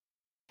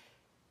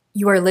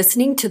You are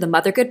listening to the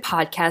Mothergood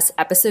Podcast,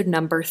 episode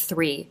number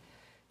 3.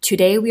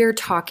 Today we are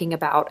talking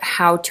about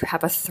how to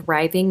have a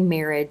thriving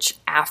marriage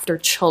after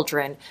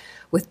children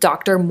with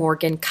Dr.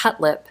 Morgan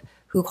Cutlip,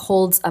 who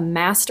holds a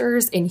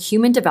master's in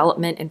human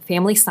development and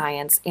family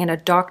science and a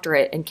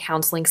doctorate in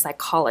counseling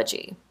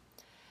psychology.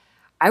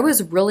 I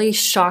was really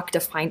shocked to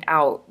find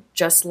out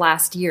just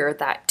last year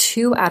that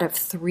 2 out of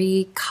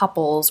 3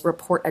 couples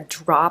report a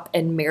drop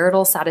in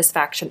marital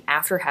satisfaction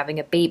after having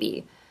a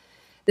baby.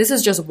 This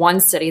is just one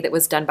study that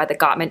was done by the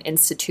Gottman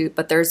Institute,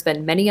 but there's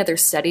been many other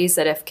studies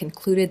that have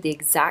concluded the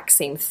exact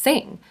same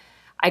thing.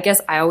 I guess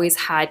I always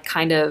had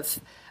kind of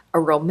a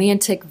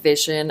romantic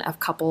vision of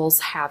couples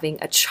having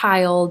a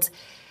child,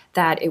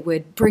 that it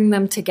would bring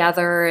them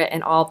together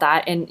and all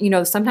that. And,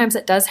 sometimes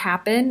it does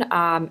happen,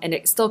 and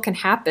it still can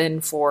happen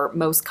for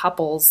most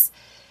couples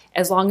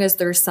as long as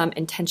there's some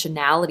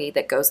intentionality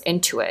that goes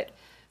into it.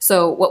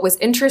 So what was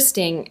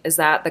interesting is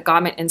that the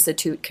Gottman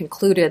Institute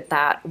concluded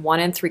that 1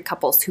 in 3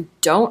 couples who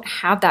don't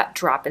have that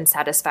drop in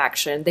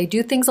satisfaction, they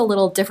do things a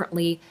little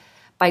differently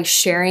by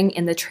sharing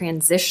in the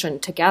transition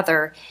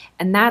together.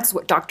 And that's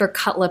what Dr.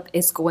 Cutlip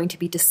is going to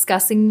be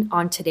discussing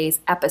on today's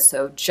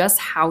episode, just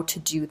how to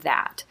do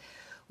that.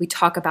 We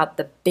talk about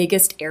the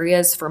biggest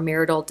areas for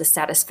marital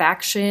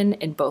dissatisfaction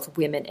in both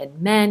women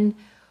and men.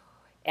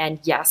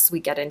 And yes, we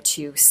get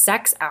into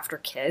sex after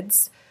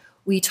kids.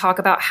 We talk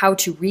about how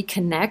to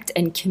reconnect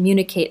and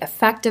communicate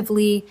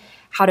effectively,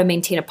 how to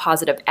maintain a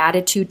positive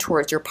attitude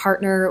towards your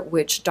partner,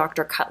 which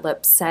Dr.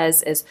 Cutlip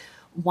says is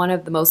one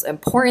of the most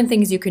important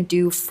things you can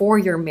do for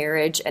your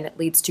marriage, and it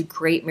leads to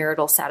great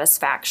marital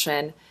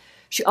satisfaction.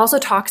 She also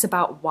talks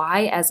about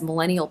why, as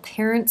millennial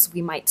parents,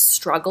 we might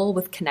struggle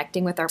with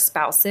connecting with our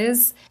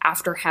spouses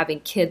after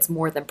having kids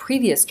more than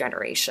previous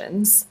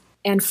generations.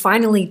 And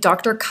finally,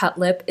 Dr.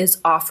 Cutlip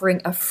is offering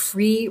a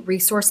free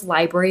resource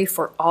library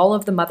for all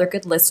of the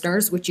Mothergood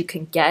listeners, which you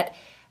can get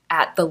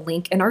at the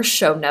link in our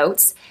show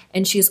notes.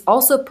 And she's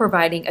also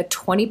providing a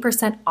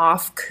 20%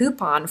 off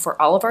coupon for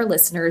all of our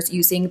listeners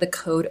using the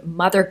code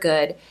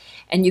Mothergood.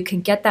 And you can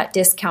get that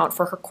discount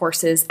for her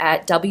courses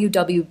at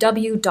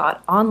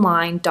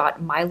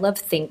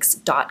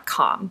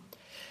www.online.mylovethinks.com.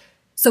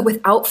 So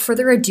without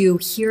further ado,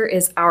 here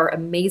is our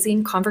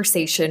amazing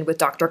conversation with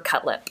Dr.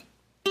 Cutlip.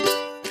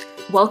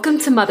 Welcome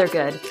to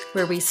Mothergood,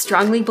 where we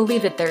strongly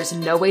believe that there's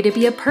no way to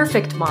be a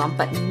perfect mom,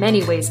 but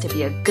many ways to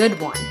be a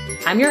good one.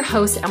 I'm your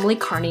host, Emily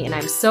Carney, and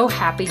I'm so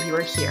happy you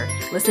are here.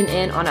 Listen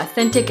in on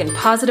authentic and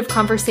positive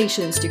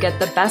conversations to get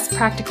the best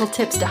practical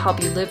tips to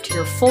help you live to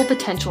your full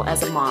potential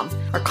as a mom.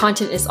 Our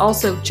content is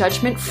also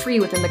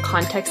judgment-free within the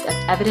context of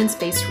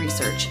evidence-based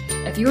research.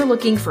 If you are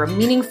looking for a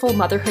meaningful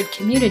motherhood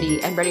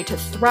community and ready to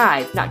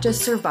thrive, not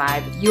just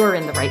survive, you are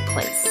in the right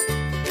place.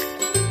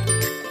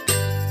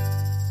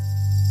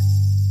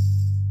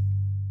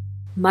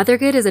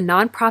 Mothergood is a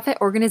nonprofit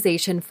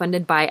organization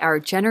funded by our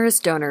generous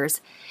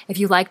donors. If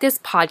you like this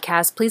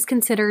podcast, please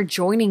consider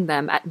joining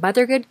them at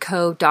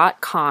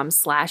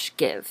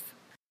mothergoodco.com/give.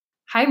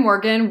 Hi,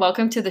 Morgan.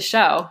 Welcome to the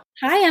show.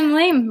 Hi,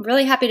 Emily. I'm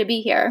really happy to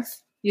be here.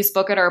 You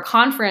spoke at our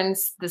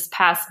conference this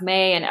past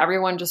May, and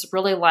everyone just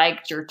really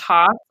liked your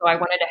talk. So I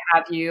wanted to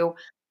have you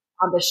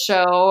on the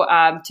show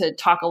to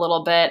talk a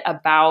little bit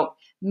about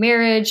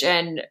marriage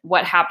and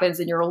what happens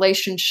in your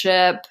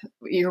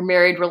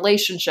married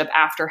relationship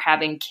after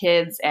having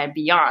kids and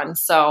beyond.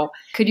 So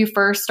could you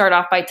first start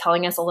off by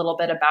telling us a little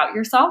bit about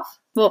yourself?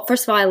 Well,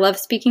 first of all, I love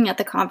speaking at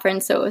the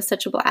conference, so it was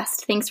such a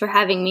blast. Thanks for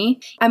having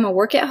me. I'm a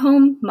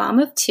work-at-home mom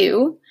of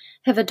 2.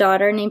 I have a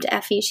daughter named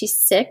Effie, she's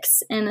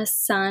 6, and a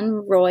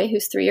son, Roy,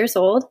 who's 3 years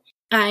old.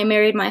 I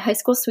married my high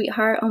school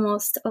sweetheart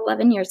almost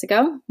 11 years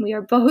ago. We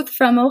are both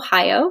from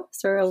Ohio,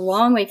 so we're a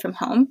long way from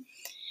home.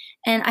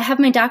 And I have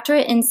my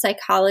doctorate in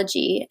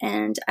psychology,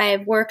 and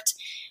I've worked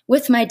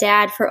with my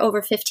dad for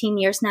over 15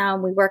 years now.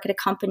 We work at a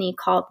company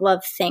called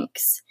Love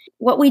Thinks.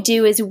 What we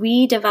do is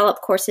we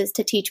develop courses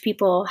to teach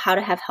people how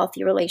to have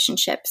healthy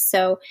relationships.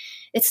 So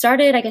it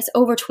started,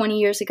 over 20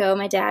 years ago.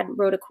 My dad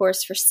wrote a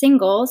course for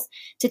singles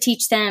to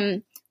teach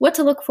them what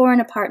to look for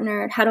in a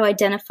partner, how to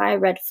identify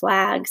red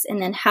flags,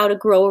 and then how to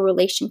grow a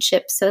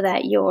relationship so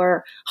that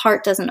your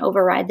heart doesn't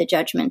override the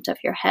judgment of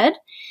your head.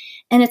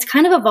 And it's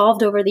kind of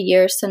evolved over the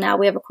years. So now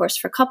we have a course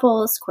for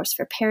couples, course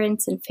for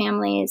parents and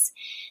families.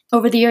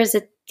 Over the years,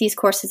 these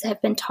courses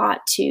have been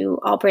taught to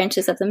all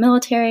branches of the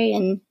military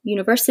and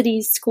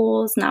universities,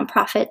 schools,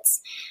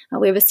 nonprofits.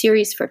 We have a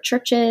series for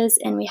churches,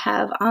 and we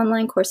have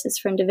online courses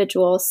for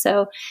individuals.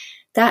 So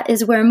that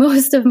is where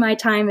most of my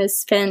time is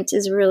spent,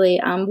 is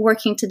really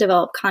working to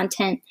develop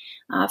content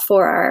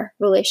for our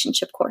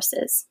relationship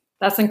courses.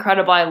 That's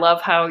incredible. I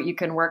love how you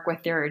can work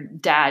with your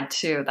dad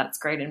too. That's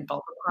great and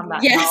build upon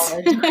that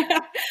knowledge.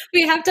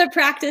 We have to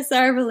practice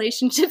our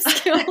relationship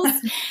skills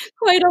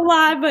quite a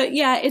lot, but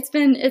yeah, it's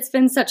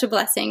been such a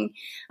blessing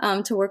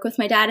to work with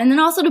my dad, and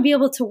then also to be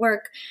able to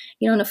work,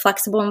 in a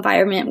flexible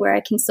environment where I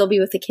can still be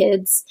with the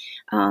kids,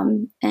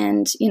 and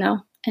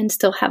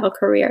still have a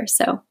career.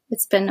 So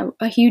it's been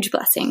a huge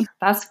blessing.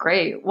 That's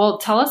great. Well,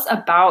 tell us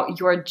about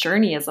your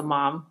journey as a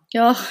mom.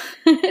 Oh,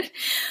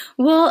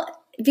 well,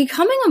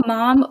 becoming a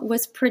mom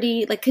was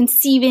pretty, like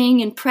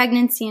conceiving and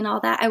pregnancy and all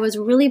that, I was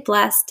really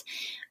blessed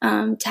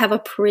to have a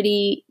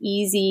pretty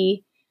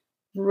easy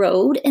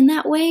road in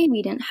that way.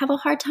 We didn't have a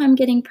hard time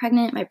getting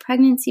pregnant. My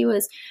pregnancy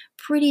was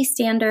pretty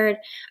standard.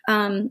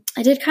 I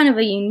did kind of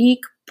a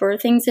unique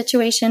birthing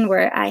situation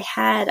where I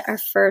had our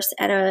first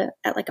at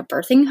like a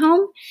birthing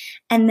home,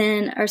 and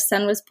then our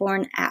son was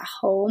born at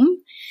home.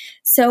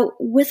 So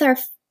with our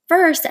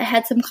first, I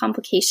had some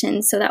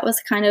complications. So that was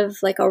kind of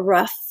like a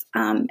rough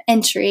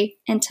entry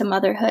into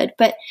motherhood.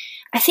 But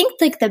I think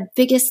like the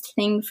biggest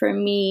thing for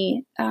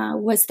me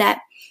was that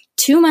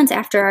 2 months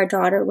after our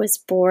daughter was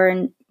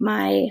born,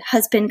 my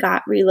husband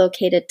got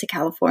relocated to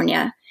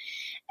California,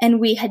 and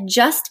we had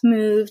just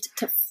moved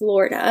to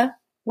Florida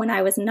when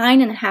I was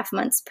 9.5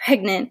 months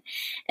pregnant.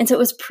 And so it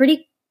was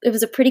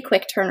a pretty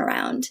quick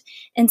turnaround.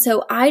 And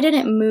so I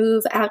didn't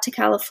move out to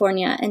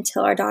California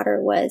until our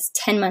daughter was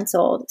 10 months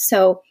old.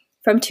 So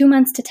from 2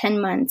 months to 10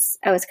 months,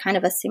 I was kind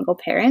of a single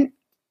parent.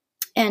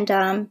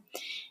 And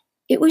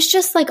it was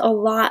just like a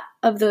lot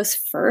of those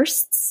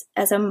firsts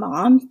as a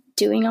mom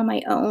doing on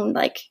my own,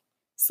 like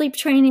sleep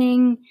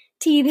training,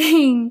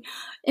 teething,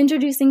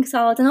 introducing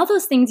solids, and all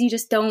those things you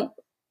just don't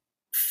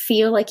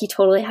feel like you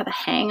totally have a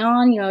hang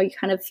on. You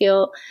kind of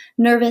feel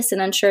nervous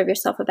and unsure of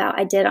yourself about.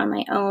 I did on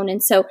my own.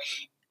 And so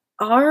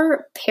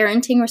our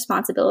parenting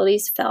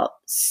responsibilities felt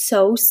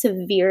so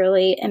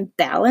severely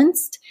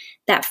imbalanced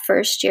that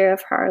first year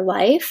of our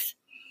life.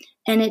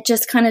 And it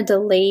just kind of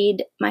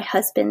delayed my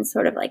husband's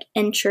sort of like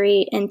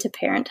entry into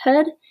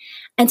parenthood.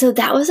 And so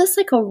that was just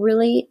like a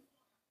really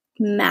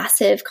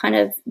massive kind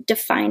of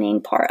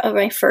defining part of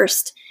my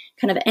first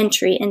kind of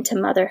entry into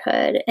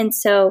motherhood. And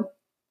so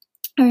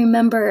I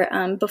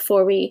remember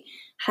before we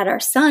had our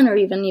son, or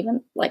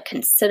even like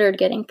considered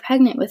getting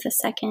pregnant with a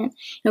second,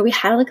 we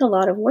had like a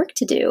lot of work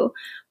to do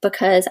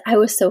because I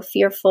was so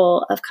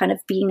fearful of kind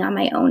of being on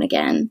my own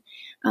again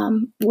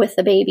with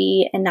the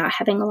baby and not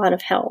having a lot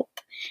of help.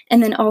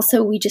 And then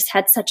also we just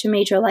had such a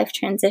major life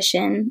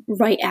transition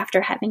right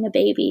after having a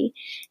baby.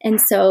 And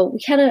so we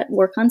had to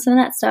work on some of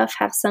that stuff,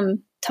 have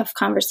some tough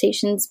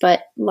conversations,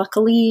 but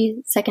luckily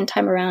second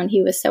time around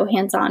he was so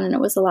hands-on and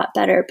it was a lot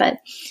better. But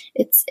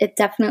it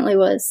definitely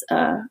was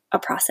a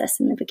process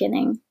in the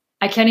beginning.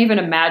 I can't even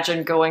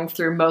imagine going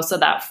through most of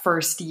that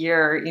first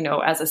year,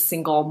 as a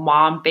single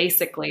mom,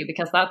 basically,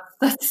 because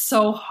that's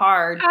so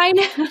hard. I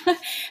know.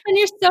 And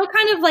you're so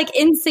kind of like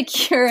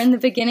insecure in the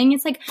beginning.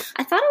 It's like,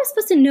 I thought I was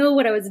supposed to know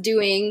what I was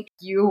doing.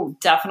 You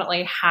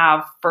definitely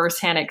have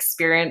firsthand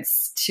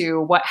experience to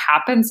what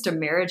happens to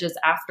marriages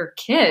after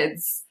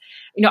kids.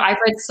 I've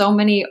read so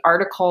many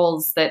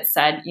articles that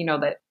said,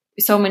 that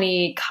so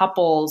many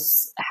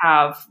couples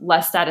have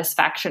less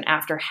satisfaction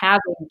after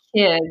having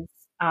kids.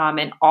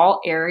 In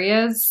all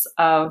areas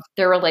of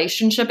their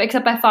relationship,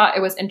 except I thought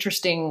it was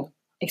interesting,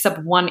 except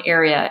one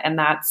area, and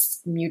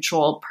that's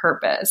mutual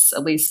purpose,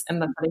 at least in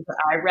the studies that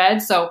I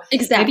read. So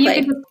exactly. Maybe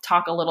you could just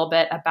talk a little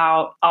bit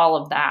about all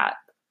of that.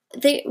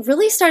 They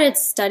really started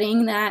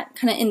studying that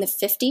kind of in the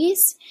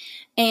 50s,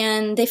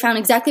 and they found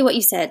exactly what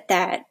you said,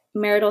 that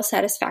marital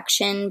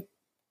satisfaction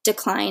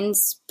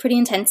declines pretty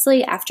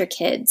intensely after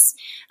kids.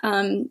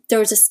 There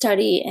was a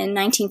study in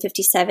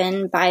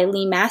 1957 by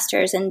Lee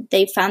Masters, and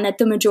they found that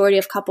the majority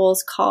of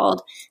couples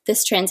called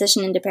this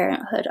transition into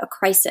parenthood a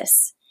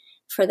crisis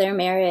for their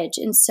marriage.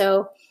 And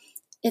so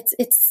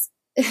it's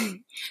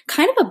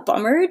kind of a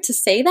bummer to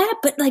say that,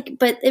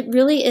 but it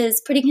really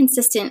is pretty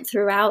consistent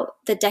throughout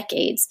the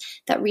decades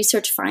that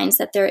research finds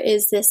that there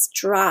is this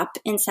drop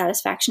in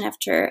satisfaction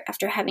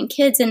after having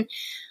kids. And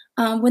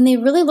when they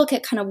really look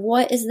at kind of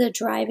what is the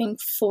driving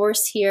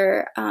force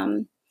here,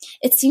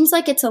 it seems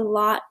like it's a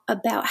lot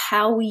about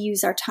how we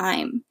use our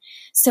time.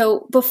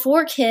 So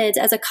before kids,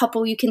 as a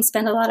couple, you can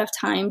spend a lot of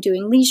time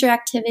doing leisure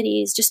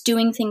activities, just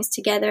doing things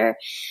together.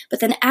 But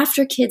then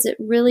after kids, it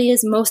really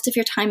is most of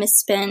your time is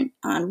spent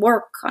on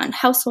work, on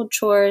household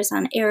chores,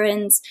 on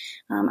errands,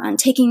 on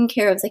taking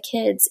care of the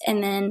kids.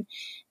 And then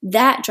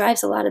that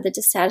drives a lot of the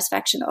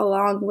dissatisfaction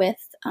along with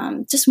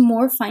just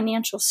more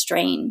financial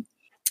strain.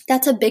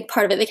 That's a big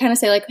part of it. They kind of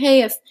say like,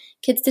 hey, if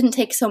kids didn't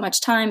take so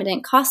much time, it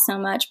didn't cost so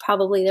much,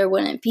 probably there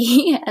wouldn't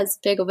be as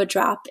big of a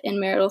drop in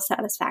marital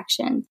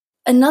satisfaction.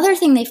 Another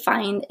thing they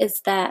find is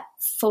that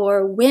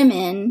for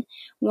women,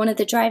 one of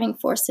the driving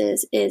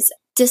forces is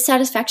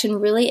dissatisfaction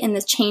really in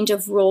the change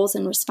of roles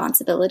and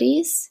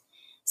responsibilities.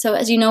 So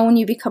as you know, when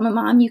you become a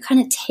mom, you kind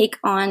of take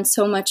on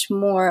so much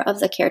more of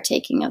the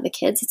caretaking of the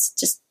kids. It's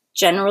just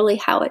generally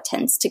how it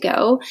tends to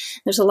go.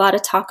 There's a lot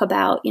of talk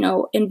about,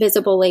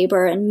 invisible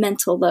labor and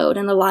mental load,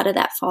 and a lot of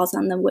that falls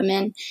on the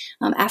women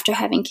after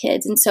having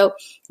kids. And so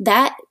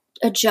that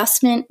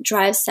adjustment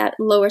drives that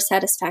lower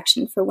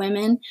satisfaction for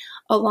women,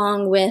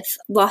 along with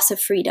loss of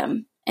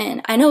freedom.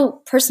 And I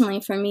know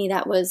personally for me,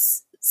 that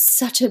was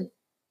such a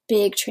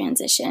big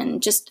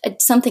transition, just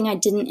something I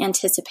didn't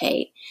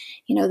anticipate.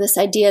 This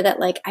idea that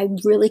like, I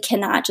really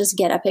cannot just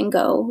get up and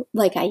go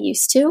like I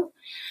used to.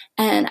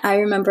 And I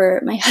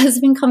remember my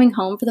husband coming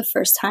home for the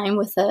first time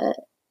with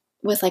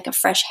like a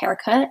fresh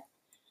haircut.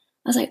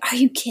 I was like, are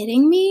you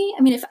kidding me?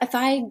 I mean, if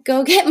I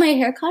go get my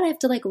hair cut, I have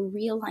to like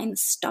realign the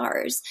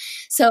stars.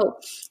 So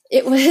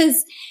it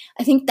was,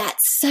 I think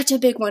that's such a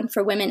big one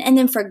for women. And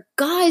then for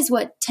guys,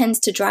 what tends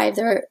to drive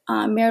their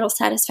marital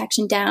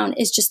satisfaction down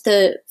is just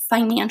the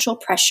financial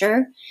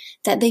pressure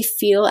that they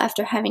feel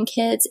after having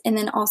kids. And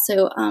then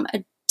also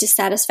a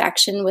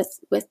dissatisfaction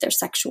with their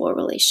sexual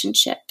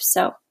relationship.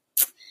 So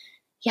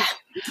yeah.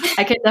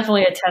 I can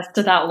definitely attest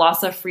to that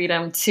loss of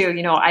freedom too.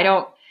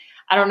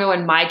 I don't know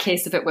in my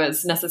case if it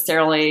was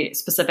necessarily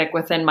specific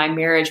within my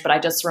marriage, but I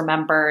just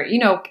remember,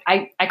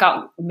 I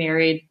got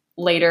married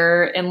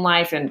later in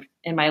life and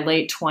in my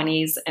late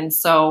 20s. And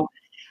so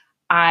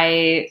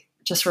I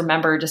just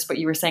remember just what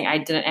you were saying. I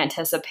didn't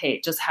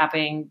anticipate just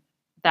having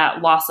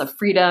that loss of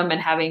freedom and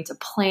having to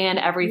plan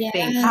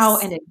everything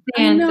out in advance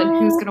and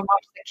who's going to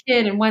watch the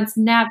kid and when's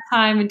nap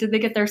time and did they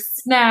get their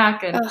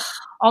snack and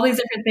all these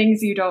different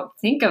things you don't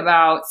think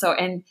about. So,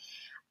 and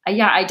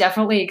yeah, I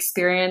definitely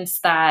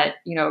experienced that,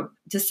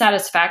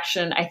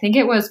 dissatisfaction. I think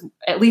it was,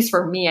 at least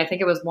for me, I think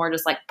it was more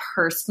just like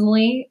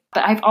personally,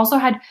 but I've also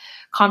had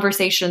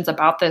conversations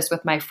about this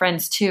with my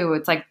friends too.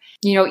 It's like,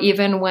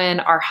 even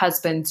when our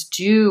husbands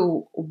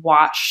do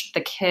watch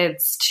the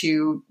kids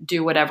to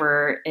do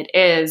whatever it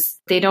is,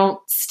 they don't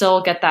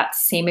still get that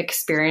same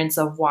experience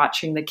of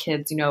watching the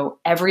kids,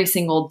 every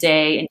single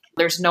day. And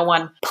there's no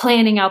one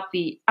planning out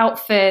the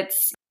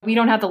outfits. We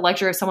don't have the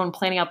luxury of someone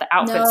planning out the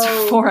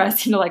outfits for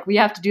us. Like we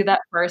have to do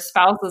that for our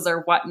spouses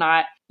or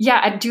whatnot. Yeah.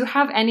 I do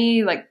have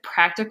any like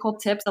practical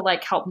tips that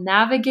like help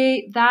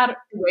navigate that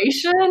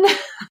situation.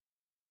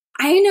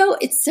 I know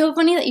it's so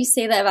funny that you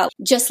say that about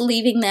just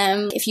leaving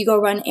them. If you go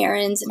run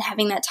errands and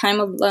having that time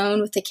alone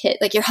with the kid,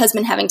 like your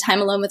husband having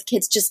time alone with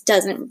kids just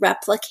doesn't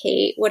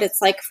replicate what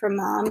it's like for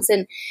moms.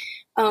 And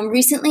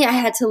recently I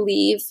had to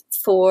leave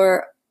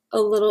for a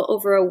little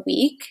over a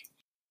week.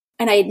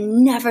 And I had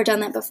never done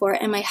that before.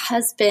 And my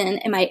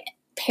husband and my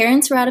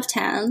parents were out of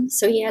town,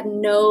 so he had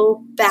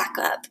no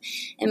backup.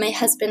 And my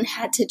husband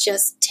had to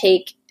just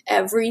take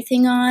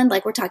everything on.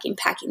 Like we're talking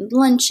packing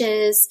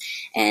lunches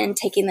and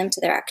taking them to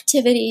their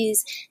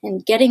activities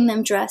and getting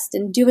them dressed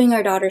and doing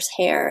our daughter's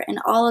hair and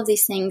all of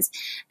these things.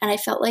 And I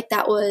felt like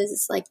that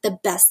was like the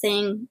best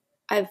thing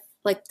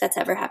that's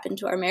ever happened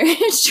to our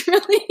marriage,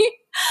 really.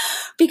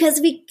 Because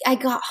I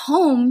got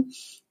home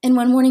and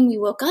one morning we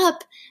woke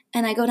up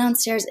and I go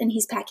downstairs and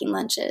he's packing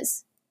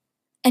lunches.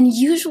 And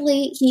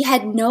usually he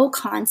had no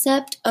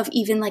concept of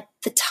even like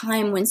the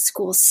time when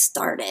school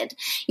started.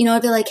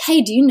 I'd be like,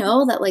 hey, do you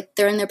know that like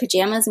they're in their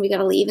pajamas and we got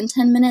to leave in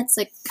 10 minutes?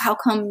 Like, how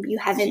come you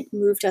haven't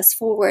moved us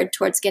forward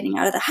towards getting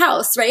out of the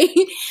house, right?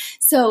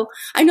 So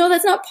I know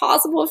that's not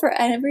possible for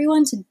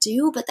everyone to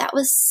do, but that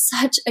was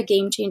such a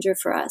game changer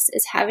for us,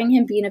 is having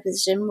him be in a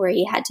position where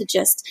he had to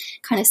just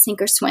kind of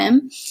sink or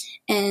swim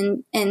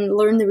and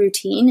learn the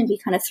routine and be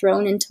kind of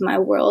thrown into my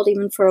world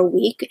even for a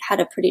week. It had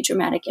a pretty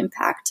dramatic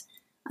impact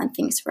on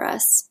things for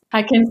us.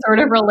 I can sort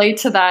of relate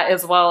to that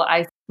as well.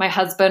 My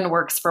husband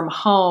works from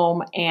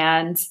home,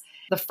 and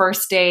the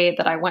first day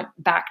that I went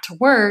back to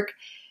work,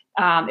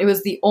 it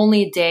was the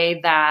only day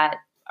that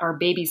our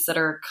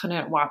babysitter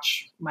couldn't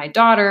watch my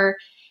daughter,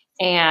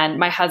 and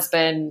my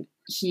husband,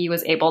 he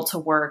was able to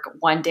work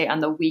one day on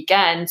the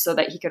weekend so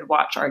that he could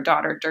watch our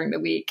daughter during the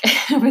week.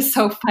 It was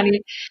so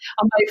funny.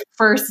 On my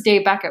first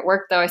day back at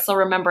work, though, I still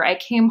remember I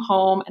came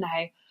home and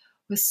I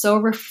was so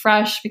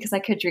refreshed because I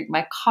could drink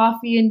my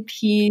coffee in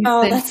peace.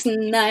 Oh, and, that's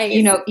nice.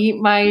 Eat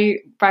my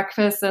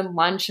breakfast and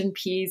lunch in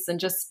peace and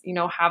just,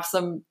 have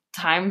some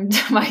time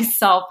to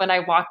myself. And I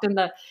walked in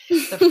the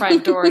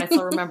front door and I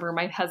still remember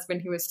my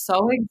husband, who was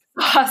so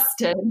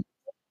exhausted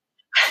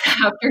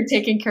after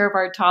taking care of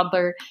our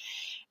toddler.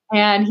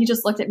 And he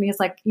just looked at me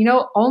as like,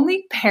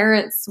 only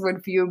parents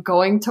would view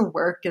going to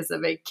work as a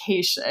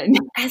vacation.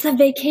 As a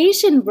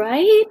vacation,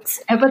 right?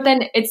 But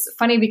then it's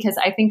funny because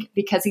I think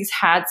because he's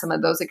had some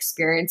of those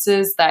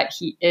experiences that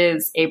he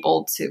is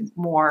able to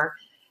more,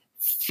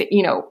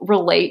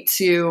 relate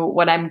to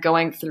what I'm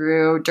going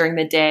through during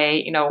the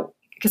day,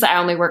 because I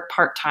only work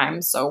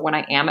part-time. So when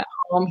I am at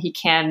home,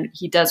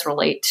 he does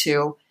relate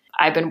to,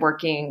 I've been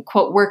working,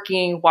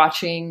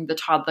 watching the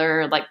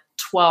toddler like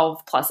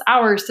 12 plus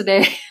hours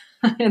today.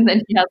 And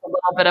then he has a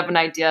little bit of an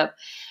idea of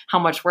how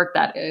much work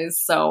that is.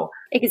 So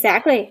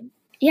exactly.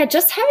 Yeah.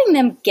 Just having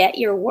them get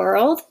your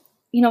world,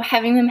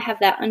 having them have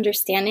that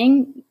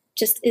understanding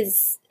just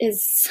is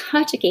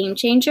such a game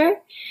changer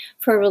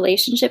for a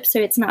relationship. So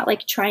it's not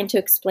like trying to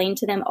explain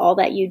to them all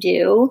that you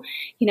do,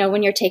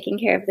 when you're taking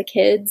care of the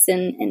kids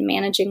and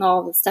managing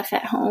all the stuff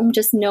at home,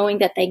 just knowing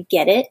that they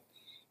get it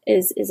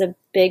is a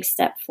big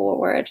step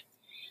forward.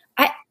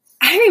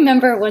 I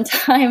remember one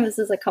time, this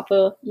was a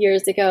couple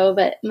years ago,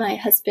 but my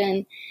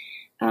husband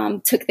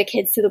took the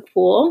kids to the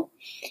pool,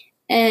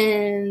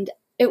 and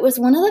it was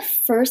one of the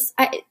first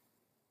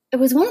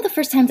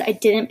times I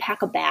didn't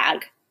pack a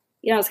bag.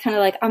 I was kind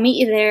of like, I'll meet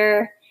you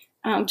there,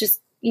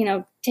 just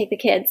take the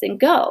kids and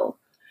go.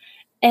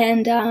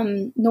 And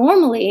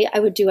normally I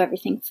would do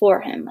everything for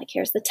him. Like,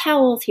 here's the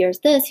towels, here's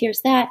this,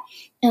 here's that.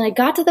 And I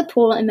got to the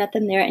pool and met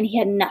them there, and he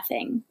had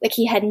nothing. Like,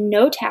 he had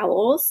no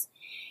towels.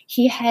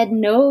 He had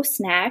no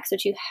snacks,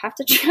 which you have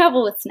to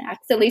travel with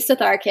snacks, at least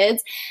with our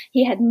kids.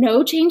 He had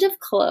no change of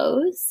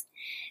clothes.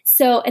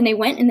 So, and they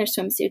went in their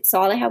swimsuits. So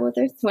all they had were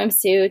their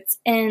swimsuits.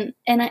 And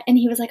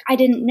he was like, I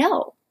didn't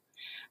know.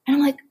 And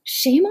I'm like,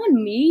 shame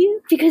on me,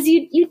 because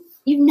you've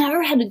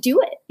never had to do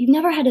it. You've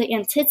never had to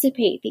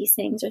anticipate these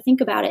things or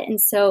think about it.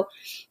 And so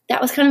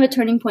that was kind of a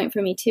turning point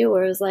for me too,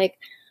 where it was like,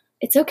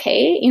 it's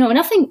okay.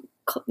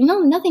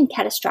 Nothing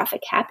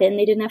catastrophic happened.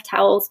 They didn't have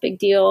towels, big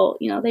deal.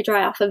 They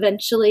dry off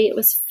eventually. It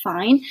was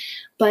fine.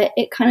 But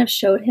it kind of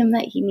showed him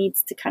that he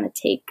needs to kind of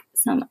take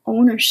some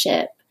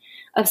ownership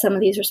of some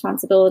of these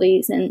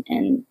responsibilities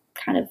and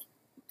kind of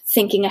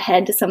thinking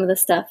ahead to some of the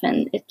stuff.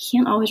 And it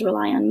can't always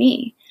rely on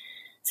me.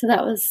 So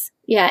that was,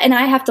 and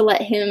I have to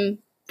let him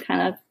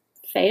kind of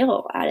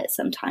fail at it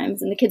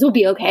sometimes, and the kids will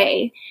be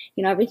okay.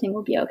 Everything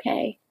will be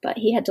okay. But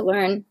he had to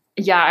learn.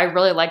 Yeah, I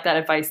really like that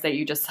advice that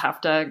you just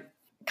have to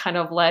kind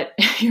of let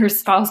your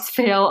spouse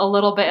fail a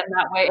little bit in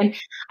that way. And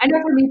I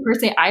know for me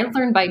personally, I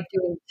learned by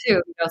doing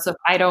too. So if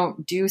I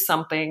don't do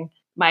something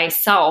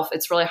myself,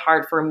 it's really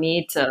hard for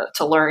me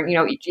to learn,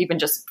 even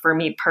just for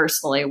me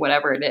personally,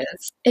 whatever it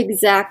is.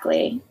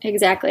 Exactly.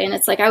 And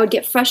it's like, I would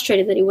get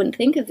frustrated that he wouldn't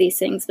think of these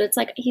things, but it's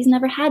like, he's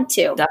never had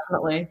to.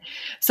 Definitely.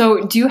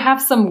 So do you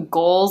have some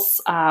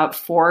goals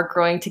for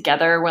growing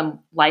together when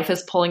life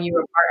is pulling you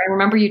apart? I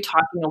remember you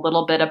talking a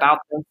little bit about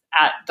this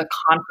at the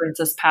conference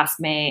this past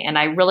May, and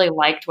I really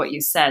liked what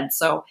you said.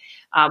 So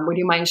would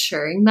you mind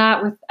sharing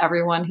that with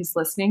everyone who's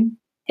listening?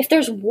 If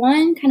there's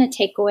one kind of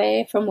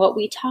takeaway from what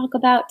we talk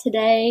about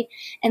today,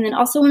 and then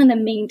also one of the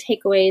main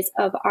takeaways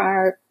of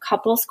our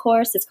couples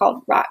course, it's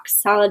called Rock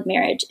Solid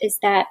Marriage, is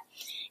that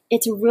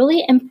it's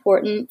really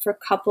important for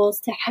couples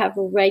to have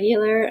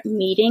regular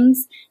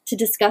meetings to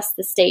discuss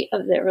the state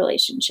of their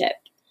relationship.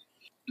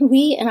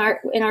 We, in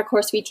our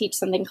course, we teach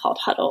something called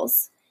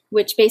huddles,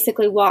 which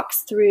basically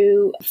walks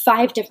through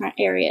 5 different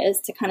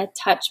areas to kind of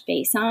touch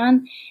base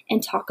on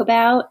and talk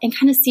about and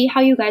kind of see how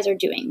you guys are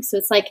doing. So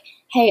it's like,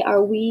 hey,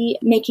 are we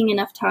making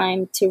enough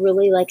time to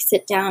really like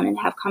sit down and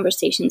have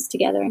conversations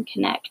together and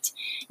connect?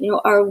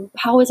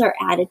 How is our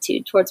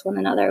attitude towards one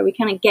another? Are we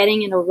kind of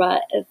getting in a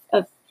rut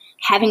of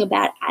having a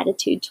bad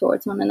attitude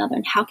towards one another,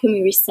 and how can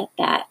we reset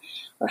that?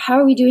 Or how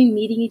are we doing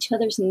meeting each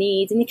other's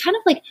needs? And they kind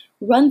of like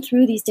run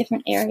through these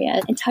different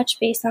areas and touch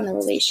base on the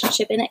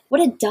relationship. And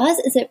what it does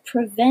is it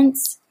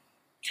prevents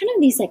kind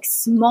of these like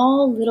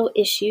small little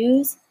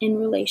issues in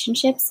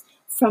relationships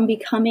from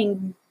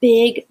becoming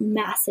big,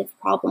 massive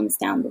problems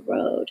down the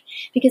road.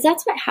 Because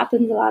that's what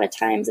happens a lot of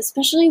times,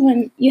 especially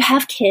when you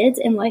have kids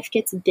and life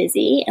gets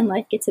busy and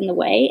life gets in the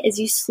way, is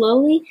you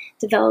slowly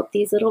develop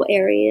these little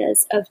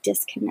areas of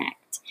disconnect.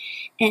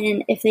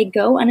 And if they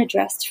go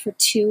unaddressed for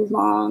too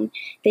long,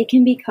 they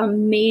can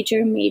become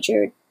major,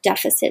 major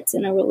deficits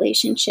in a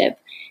relationship.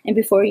 And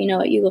before you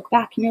know it, you look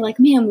back and you're like,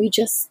 man, we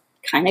just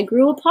kind of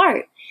grew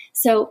apart.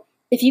 So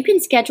if you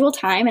can schedule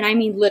time, and I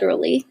mean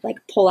literally, like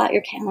pull out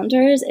your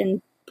calendars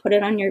and put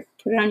it on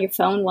your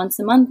phone once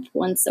a month,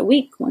 once a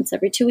week, once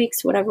every 2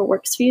 weeks, whatever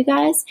works for you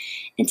guys,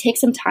 and take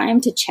some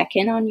time to check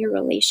in on your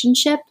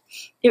relationship,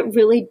 it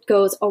really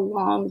goes a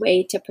long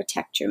way to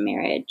protect your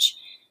marriage.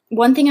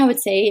 One thing I would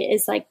say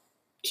is like,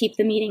 keep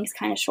the meetings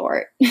kind of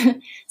short.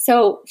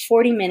 So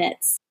 40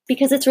 minutes,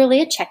 because it's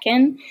really a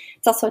check-in.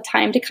 It's also a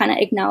time to kind of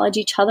acknowledge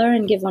each other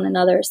and give one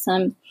another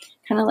some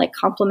kind of like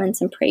compliments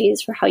and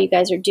praise for how you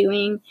guys are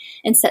doing,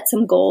 and set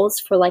some goals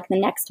for like the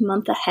next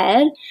month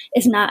ahead.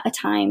 Is not a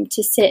time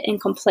to sit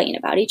and complain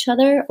about each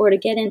other or to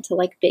get into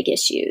like big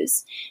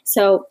issues.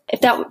 So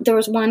if there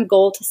was one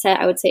goal to set,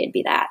 I would say it'd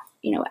be that,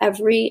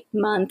 every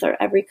month or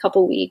every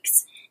couple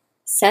weeks,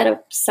 set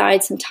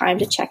aside some time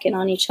to check in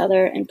on each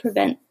other and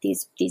prevent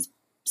these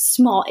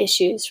small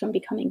issues from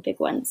becoming big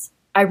ones.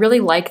 I really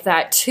like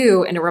that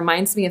too. And it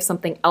reminds me of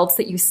something else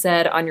that you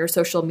said on your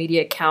social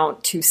media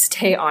account to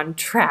stay on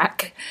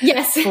track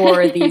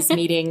for these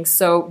meetings.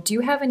 So do you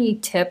have any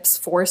tips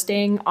for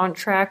staying on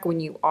track when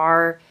you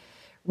are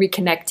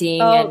reconnecting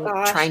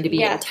trying to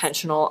be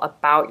intentional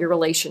about your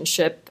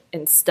relationship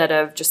instead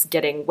of just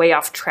getting way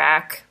off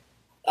track?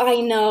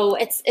 I know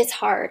it's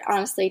hard,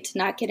 honestly, to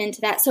not get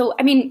into that. So,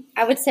 I mean,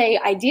 I would say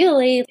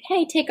ideally,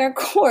 hey, take our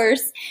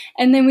course,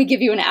 and then we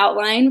give you an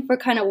outline for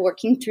kind of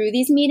working through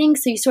these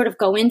meetings. So you sort of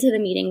go into the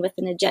meeting with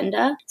an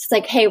agenda. So it's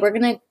like, hey, we're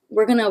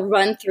gonna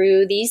run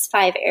through these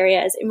 5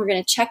 areas, and we're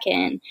gonna check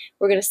in.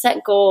 We're gonna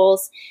set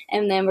goals,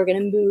 and then we're gonna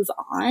move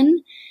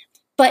on.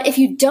 But if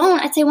you don't,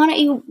 I'd say, why don't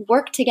you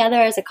work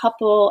together as a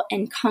couple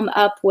and come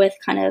up with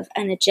kind of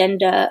an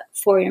agenda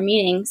for your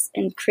meetings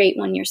and create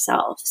one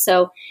yourself.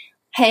 So,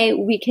 hey,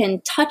 we can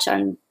touch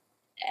on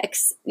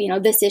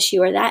this issue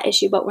or that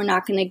issue, but we're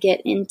not going to get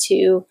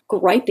into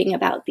griping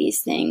about these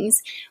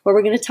things. Or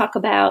we're going to talk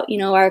about,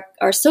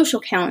 our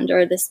social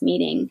calendar this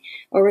meeting,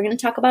 or we're going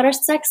to talk about our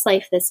sex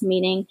life this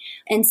meeting,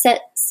 and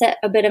set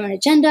a bit of an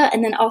agenda,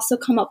 and then also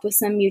come up with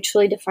some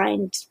mutually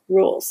defined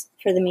rules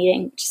for the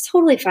meeting, which is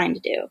totally fine to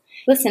do.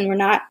 Listen, we're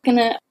not going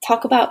to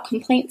talk about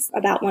complaints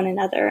about one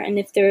another. And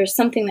if there's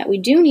something that we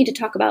do need to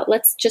talk about,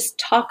 let's just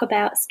talk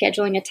about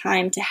scheduling a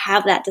time to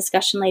have that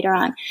discussion later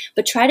on.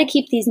 But try to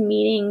keep these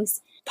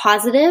meetings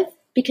positive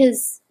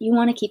because you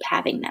want to keep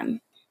having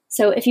them.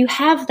 So if you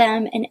have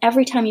them and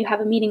every time you have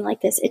a meeting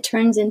like this, it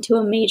turns into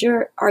a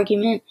major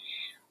argument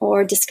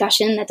or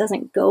discussion that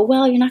doesn't go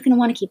well, you're not going to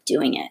want to keep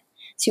doing it.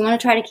 So you want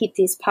to try to keep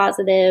these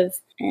positive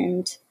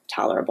and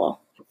tolerable.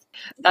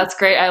 That's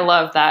great. I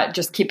love that.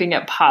 Just keeping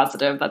it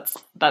positive.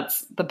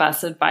 That's the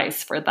best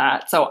advice for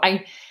that. So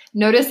I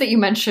noticed that you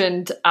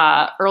mentioned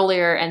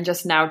earlier and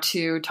just now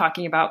too,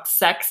 talking about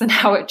sex and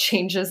how it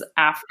changes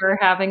after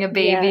having a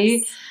baby.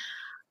 Yes.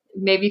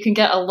 Maybe you can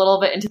get a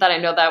little bit into that. I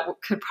know that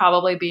could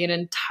probably be an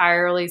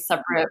entirely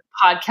separate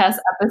podcast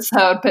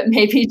episode, but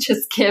maybe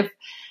just give,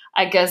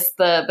 I guess,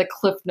 the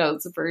Cliff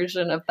Notes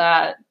version of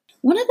that.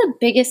 One of the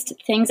biggest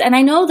things, and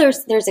I know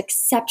there's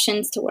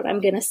exceptions to what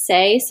I'm going to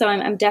say, so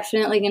I'm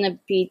definitely going to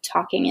be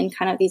talking in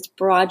kind of these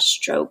broad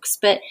strokes,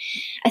 but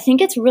I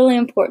think it's really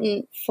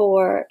important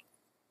for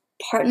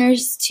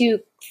partners to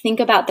think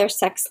about their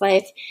sex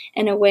life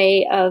in a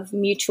way of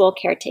mutual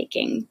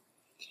caretaking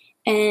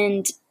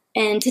and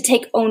to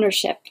take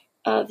ownership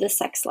of the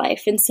sex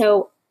life. And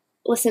so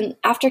listen,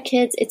 after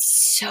kids, it's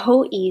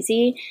so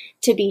easy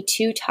to be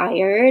too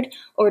tired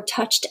or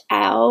touched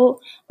out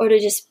or to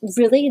just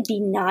really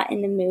be not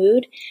in the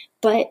mood.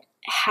 But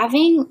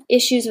having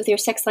issues with your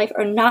sex life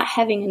or not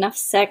having enough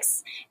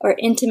sex or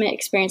intimate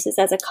experiences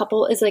as a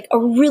couple is like a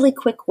really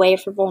quick way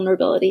for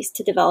vulnerabilities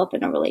to develop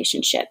in a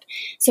relationship.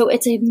 So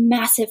it's a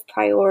massive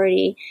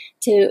priority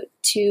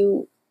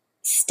to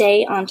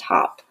stay on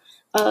top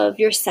of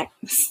your sex.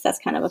 That's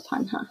kind of a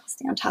pun, huh?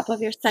 Stay on top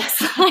of your sex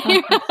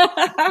life.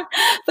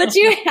 But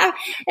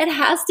it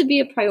has to be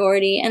a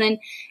priority. And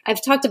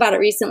I've talked about it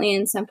recently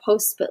in some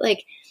posts, but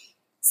like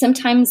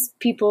sometimes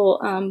people,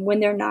 when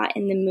they're not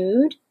in the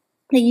mood,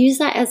 they use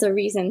that as a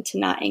reason to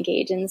not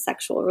engage in the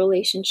sexual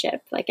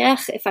relationship. Like,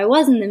 if I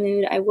was in the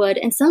mood, I would.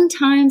 And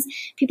sometimes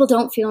people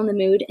don't feel in the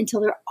mood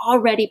until they're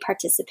already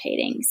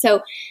participating.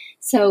 So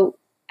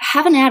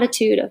have an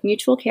attitude of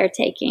mutual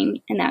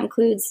caretaking, and that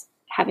includes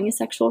having a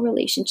sexual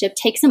relationship.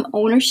 Take some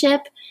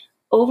ownership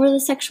over the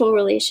sexual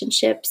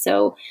relationship.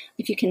 So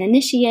if you can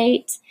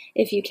initiate,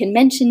 if you can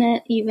mention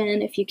it,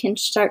 even if you can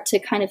start to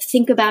kind of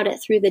think about it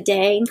through the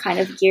day and kind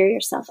of gear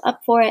yourself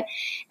up for it.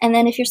 And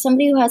then if you're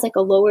somebody who has like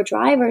a lower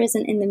drive or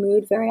isn't in the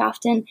mood very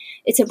often,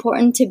 it's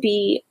important to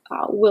be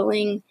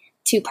willing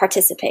to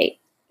participate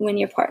when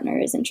your partner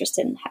is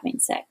interested in having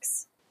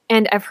sex.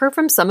 And I've heard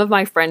from some of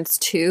my friends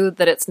too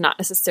that it's not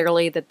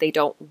necessarily that they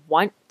don't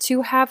want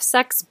to have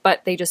sex,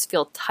 but they just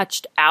feel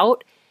touched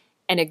out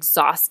and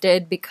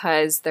exhausted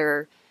because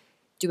they're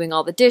doing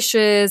all the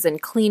dishes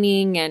and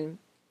cleaning and,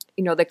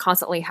 they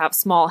constantly have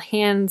small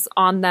hands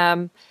on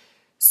them.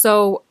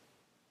 So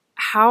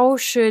how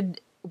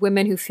should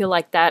women who feel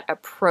like that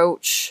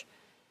approach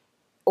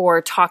or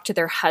talk to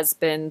their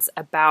husbands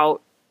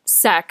about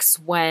sex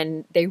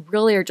when they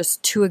really are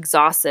just too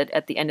exhausted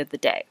at the end of the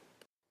day?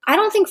 I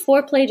don't think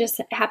foreplay just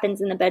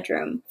happens in the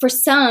bedroom. For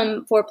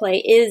some,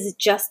 foreplay is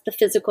just the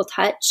physical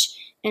touch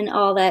and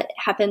all that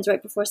happens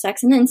right before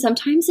sex. And then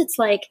sometimes it's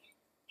like,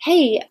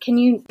 hey, can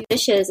you do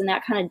dishes? And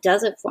that kind of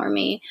does it for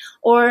me.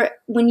 Or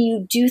when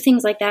you do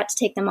things like that to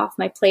take them off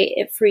my plate,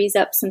 it frees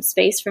up some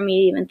space for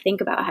me to even think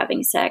about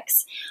having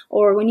sex.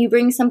 Or when you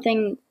bring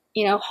something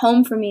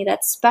home for me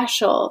that's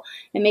special,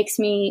 it makes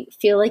me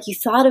feel like you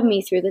thought of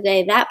me through the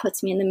day. That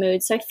puts me in the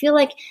mood. So I feel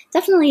like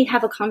definitely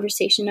have a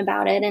conversation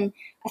about it. And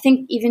I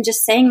think even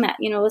just saying that,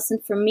 listen,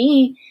 for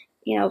me,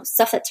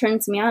 stuff that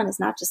turns me on is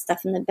not just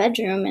stuff in the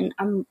bedroom. And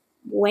I'm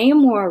way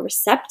more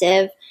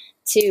receptive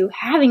to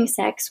having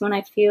sex when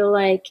I feel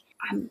like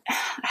I'm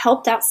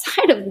helped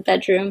outside of the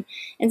bedroom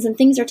and some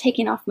things are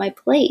taken off my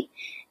plate.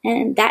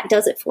 And that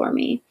does it for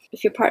me.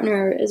 If your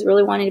partner is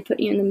really wanting to put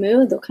you in the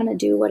mood, they'll kind of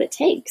do what it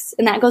takes.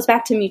 And that goes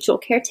back to mutual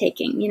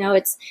caretaking.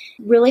 It's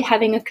really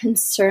having a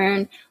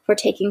concern for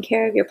taking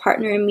care of your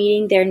partner and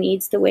meeting their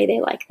needs the way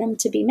they like them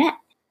to be met.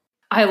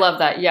 I love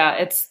that.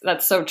 Yeah,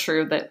 that's so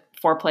true that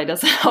foreplay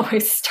doesn't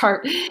always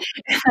start in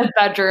the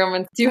bedroom.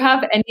 And do you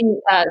have any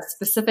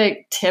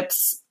specific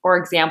tips or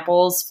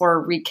examples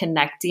for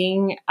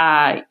reconnecting?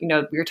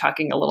 We were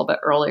talking a little bit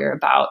earlier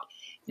about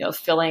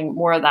feeling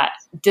more of that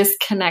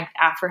disconnect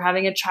after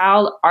having a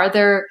child. Are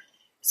there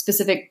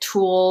specific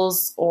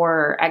tools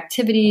or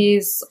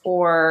activities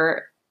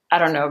or, I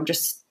don't know,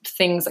 just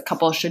things a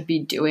couple should be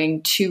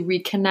doing to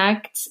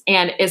reconnect?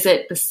 And is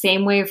it the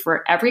same way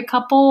for every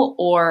couple,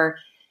 or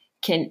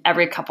can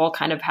every couple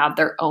kind of have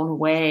their own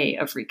way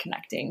of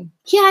reconnecting?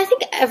 Yeah, I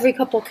think every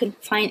couple can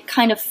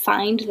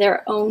find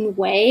their own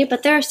way,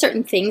 but there are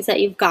certain things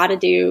that you've got to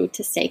do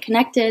to stay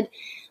connected.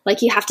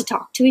 Like you have to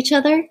talk to each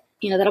other.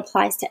 That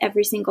applies to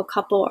every single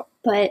couple,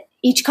 but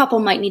each couple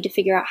might need to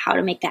figure out how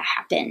to make that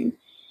happen.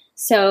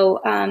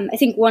 So I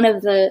think one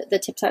of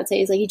the tips I would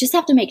say is like, you just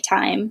have to make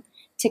time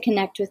to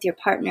connect with your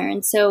partner.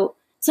 And so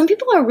some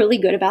people are really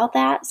good about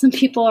that. Some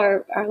people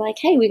are like,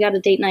 hey, we got a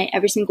date night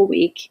every single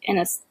week and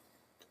it's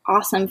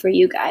awesome for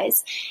you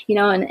guys,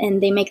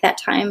 and they make that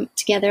time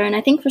together. And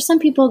I think for some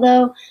people,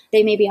 though,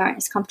 they maybe aren't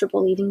as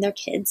comfortable leaving their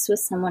kids with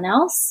someone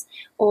else,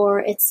 or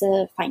it's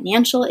a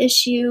financial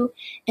issue.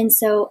 And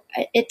so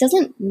it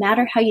doesn't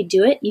matter how you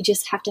do it. You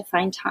just have to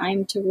find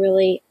time to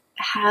really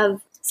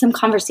have some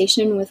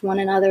conversation with one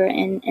another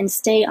and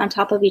stay on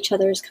top of each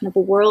other's kind of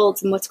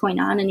worlds and what's going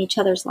on in each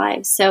other's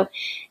lives. So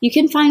you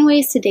can find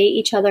ways to date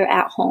each other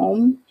at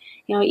home,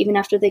 even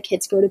after the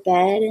kids go to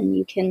bed, and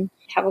you can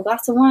have a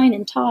glass of wine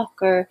and talk,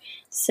 or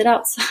sit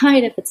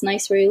outside if it's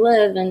nice where you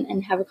live,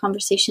 and have a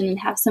conversation and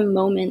have some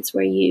moments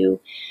where you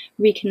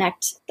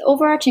reconnect. The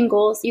overarching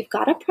goal is you've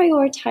got to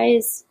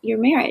prioritize your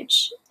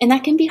marriage. And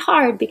that can be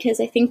hard because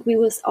I think we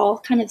was all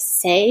kind of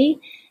say,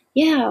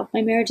 yeah,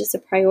 my marriage is a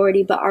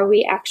priority, but are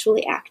we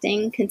actually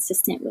acting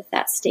consistent with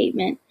that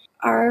statement?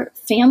 Our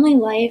family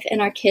life and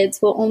our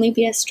kids will only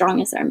be as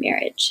strong as our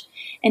marriage.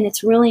 And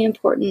it's really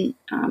important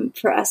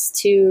for us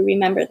to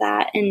remember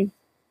that. And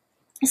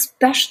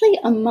especially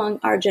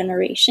among our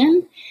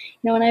generation,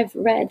 when I've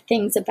read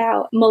things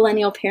about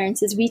millennial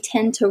parents, is we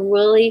tend to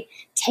really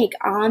take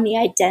on the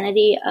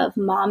identity of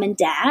mom and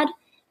dad.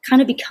 Kind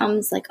of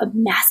becomes like a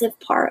massive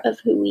part of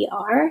who we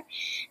are.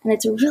 And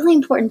it's really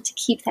important to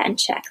keep that in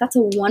check. That's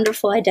a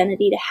wonderful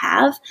identity to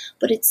have,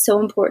 but it's so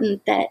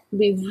important that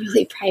we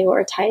really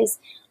prioritize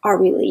our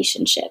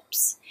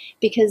relationships,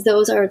 because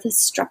those are the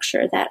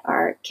structure that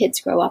our kids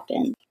grow up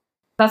in.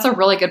 That's a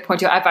really good point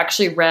too. I've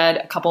actually read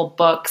a couple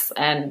books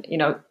and,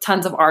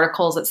 tons of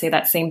articles that say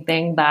that same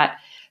thing, that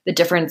the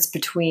difference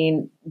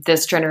between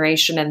this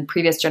generation and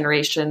previous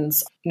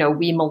generations,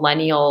 we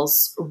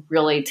millennials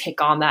really take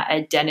on that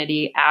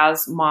identity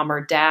as mom or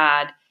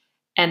dad,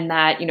 and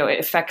that, it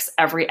affects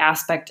every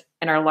aspect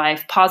in our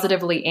life,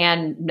 positively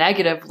and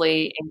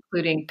negatively,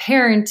 including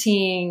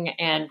parenting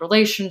and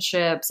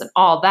relationships and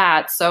all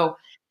that. So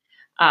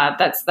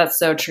that's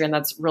so true. And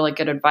that's really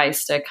good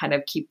advice to kind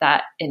of keep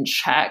that in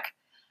check.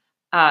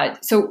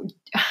 So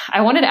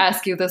I wanted to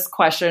ask you this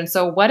question.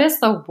 So what is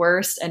the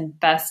worst and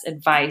best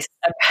advice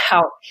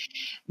about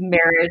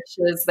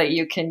marriages that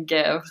you can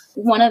give?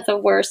 One of the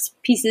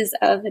worst pieces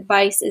of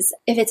advice is,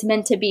 if it's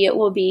meant to be, it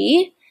will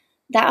be.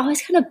 That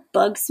always kind of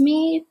bugs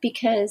me,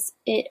 because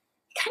it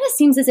kind of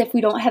seems as if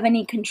we don't have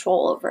any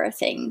control over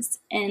things.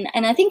 And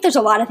I think there's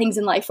a lot of things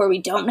in life where we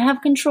don't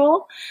have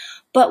control.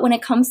 But when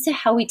it comes to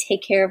how we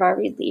take care of our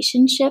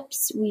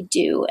relationships, we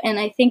do. And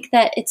I think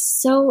that it's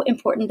so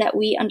important that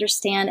we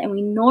understand and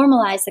we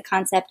normalize the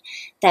concept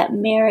that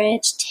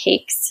marriage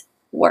takes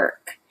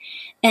work.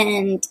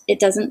 And it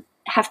doesn't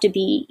have to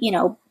be,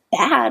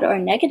 bad or a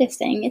negative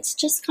thing. It's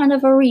just kind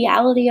of a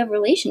reality of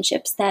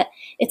relationships, that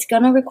it's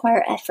going to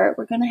require effort.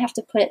 We're going to have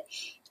to put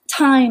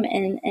time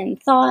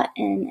and thought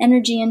and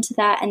energy into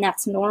that. And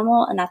that's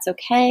normal and that's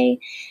okay.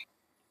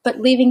 But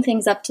leaving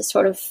things up to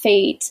sort of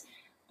fate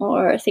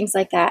or things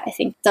like that, I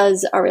think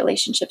does our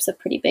relationships a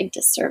pretty big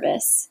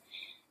disservice.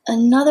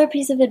 Another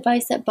piece of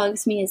advice that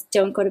bugs me is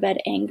don't go to bed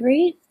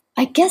angry.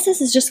 I guess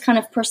this is just kind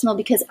of personal,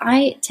 because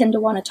I tend to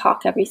want to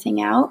talk everything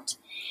out.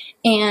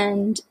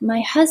 And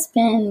my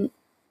husband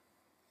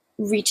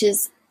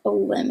reaches a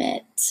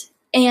limit.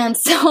 And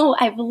so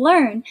I've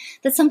learned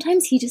that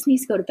sometimes he just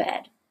needs to go to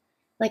bed.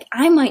 Like,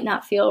 I might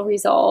not feel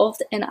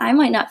resolved and I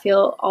might not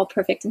feel all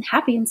perfect and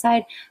happy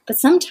inside, but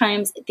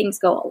sometimes things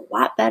go a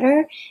lot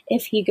better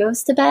if he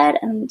goes to bed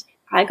and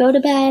I go to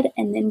bed,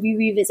 and then we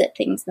revisit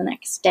things the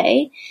next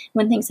day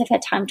when things have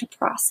had time to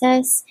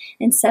process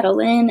and settle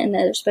in, and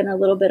there's been a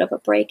little bit of a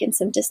break and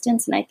some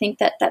distance. And I think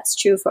that that's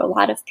true for a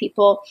lot of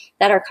people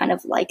that are kind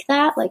of like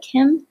that, like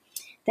him,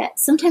 that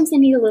sometimes they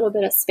need a little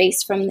bit of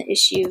space from the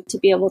issue to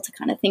be able to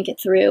kind of think it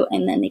through,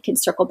 and then they can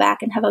circle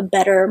back and have a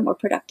better, more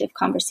productive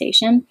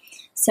conversation.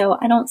 So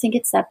I don't think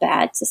it's that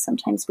bad to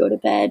sometimes go to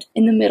bed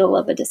in the middle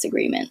of a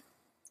disagreement,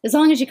 as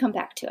long as you come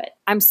back to it.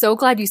 I'm so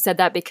glad you said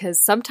that, because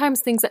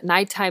sometimes things at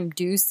nighttime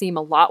do seem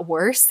a lot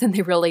worse than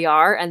they really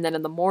are. And then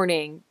in the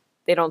morning,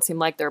 they don't seem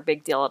like they're a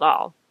big deal at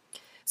all.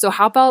 So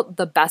how about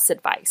the best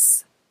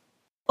advice?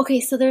 Okay,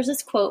 so there's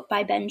this quote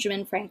by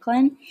Benjamin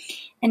Franklin,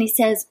 and he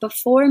says,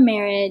 before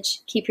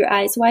marriage, keep your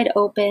eyes wide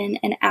open,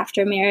 and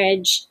after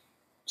marriage,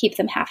 keep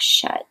them half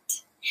shut.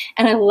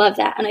 And I love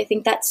that. And I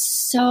think that's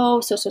so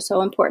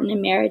important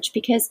in marriage,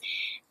 because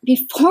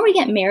before we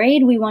get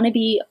married, we want to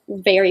be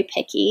very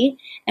picky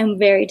and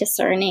very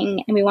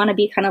discerning, and we want to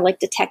be kind of like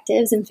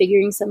detectives and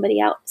figuring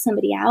somebody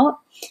out,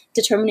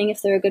 determining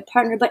if they're a good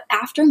partner. But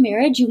after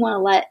marriage, you want to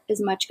let as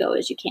much go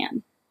as you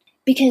can,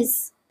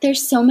 because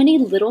there's so many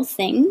little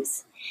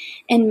things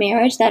in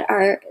marriage that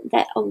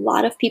a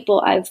lot of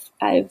people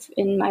I've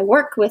in my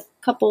work with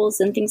couples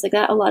and things like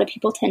that, a lot of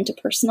people tend to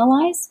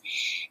personalize.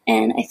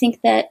 And I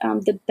think that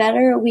the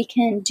better we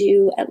can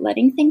do at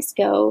letting things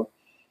go,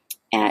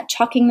 at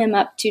chalking them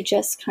up to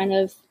just kind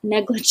of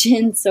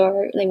negligence,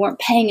 or they weren't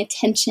paying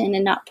attention,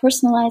 and not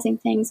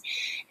personalizing things,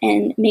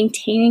 and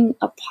maintaining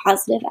a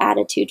positive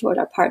attitude toward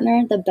our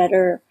partner, the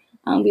better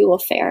we will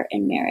fare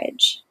in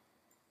marriage.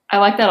 I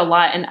like that a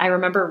lot. And I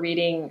remember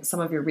reading some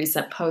of your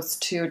recent posts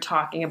too,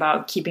 talking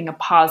about keeping a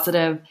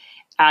positive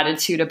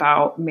attitude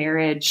about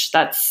marriage.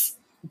 That's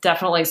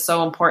definitely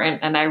so important.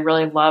 And I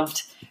really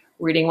loved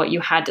reading what you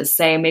had to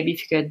say. Maybe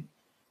if you could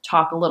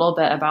talk a little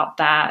bit about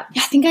that. I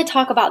think I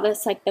talk about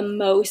this like the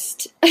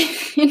most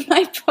in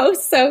my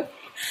posts. So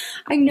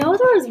I know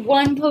there was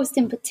one post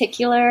in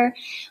particular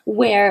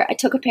where I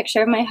took a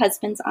picture of my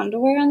husband's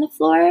underwear on the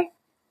floor.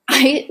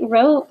 I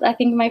wrote, I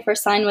think my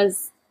first line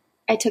was,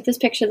 I took this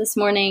picture this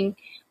morning.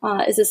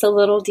 Is this a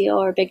little deal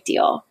or a big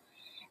deal?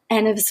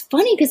 And it was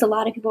funny because a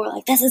lot of people were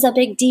like, this is a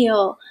big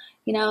deal.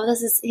 You know,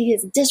 he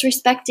is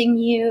disrespecting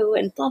you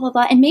and blah, blah,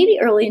 blah. And maybe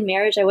early in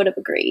marriage, I would have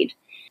agreed.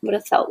 Would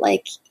have felt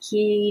like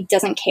he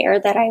doesn't care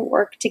that I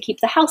work to keep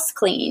the house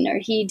clean, or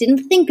he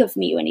didn't think of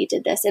me when he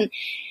did this. And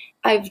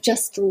I've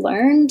just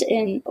learned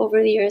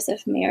over the years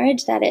of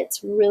marriage that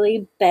it's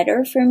really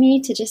better for me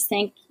to just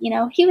think, you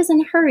know, he was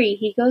in a hurry.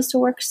 He goes to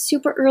work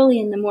super early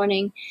in the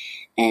morning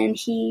and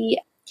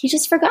he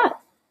just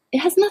forgot. It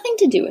has nothing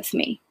to do with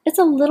me. It's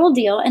a little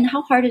deal. And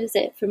how hard is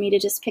it for me to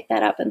just pick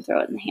that up and throw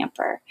it in the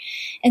hamper?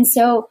 And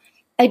so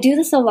I do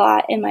this a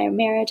lot in my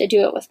marriage. I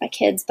do it with my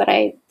kids, but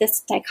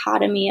this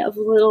dichotomy of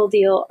little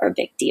deal or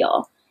big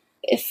deal.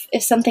 If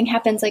something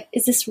happens, like,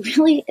 is this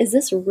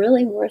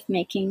really worth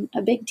making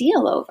a big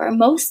deal over?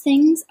 Most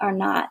things are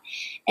not.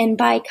 And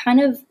by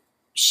kind of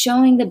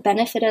showing the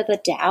benefit of the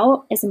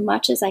doubt as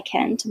much as I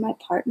can to my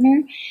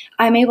partner,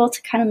 I'm able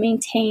to kind of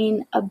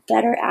maintain a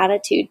better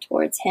attitude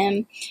towards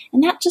him.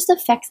 And that just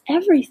affects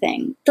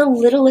everything. The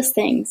littlest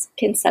things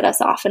can set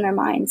us off in our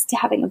minds to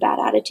having a bad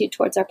attitude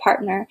towards our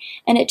partner.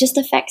 And it just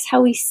affects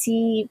how we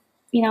see,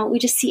 you know, we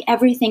just see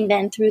everything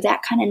then through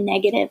that kind of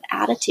negative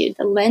attitude,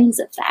 the lens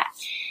of that.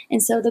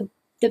 And so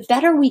the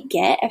better we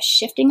get at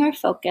shifting our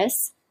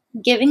focus,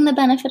 giving the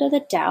benefit of the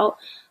doubt,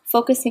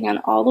 focusing on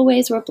all the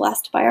ways we're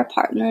blessed by our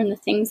partner and the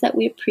things that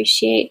we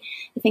appreciate,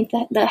 I think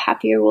that the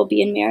happier we'll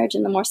be in marriage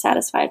and the more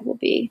satisfied we'll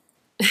be.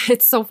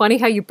 It's so funny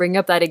how you bring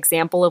up that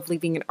example of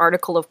leaving an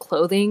article of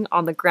clothing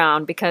on the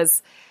ground,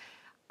 because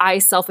I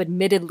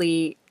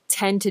self-admittedly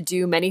tend to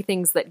do many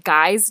things that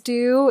guys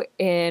do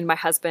in my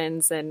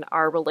husband's and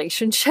our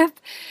relationship.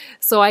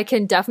 So I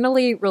can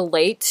definitely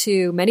relate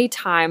to many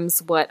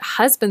times what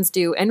husbands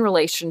do in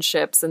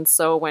relationships. And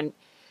so when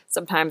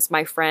sometimes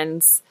my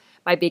friends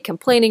might be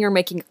complaining or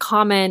making a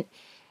comment,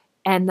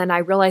 and then I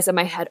realize in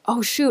my head,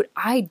 oh shoot,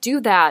 I do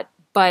that,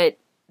 but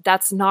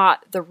that's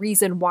not the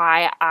reason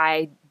why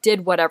I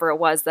did whatever it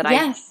was that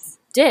I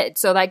did.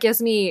 So that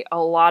gives me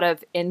a lot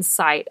of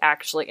insight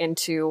actually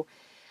into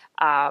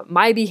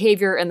my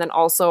behavior. And then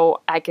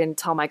also I can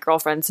tell my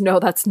girlfriends, no,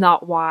 that's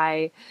not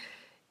why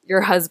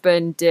your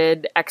husband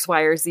did X,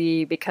 Y, or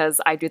Z,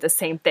 because I do the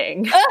same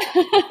thing.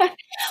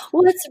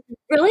 Well, it's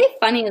really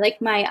funny.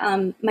 Like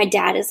my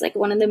dad is like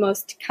one of the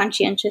most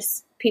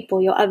conscientious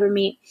people you'll ever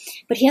meet,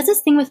 but he has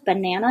this thing with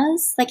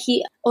bananas. Like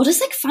he'll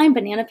just like find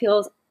banana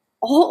peels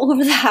all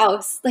over the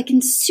house, like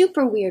in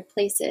super weird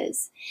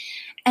places.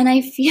 And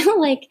I feel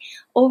like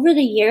over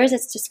the years,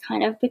 it's just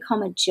kind of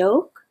become a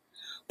joke,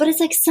 but it's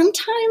like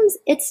sometimes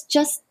it's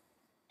just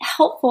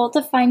helpful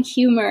to find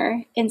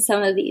humor in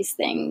some of these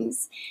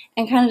things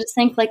and kind of just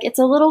think like it's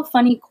a little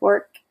funny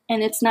quirk.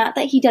 And it's not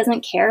that he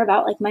doesn't care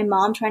about like my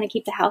mom trying to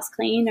keep the house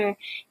clean, or,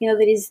 you know,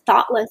 that he's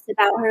thoughtless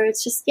about her.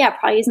 It's just, yeah,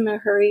 probably he's in a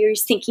hurry or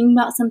he's thinking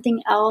about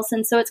something else.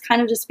 And so it's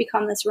kind of just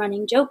become this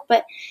running joke.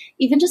 But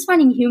even just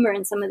finding humor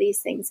in some of these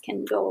things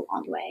can go a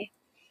long way.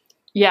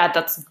 Yeah,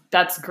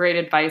 that's great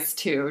advice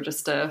too,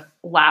 just to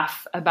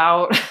laugh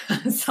about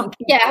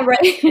something. Yeah,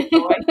 right.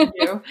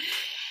 Do.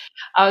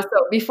 So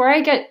before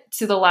I get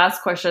to the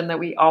last question that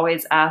we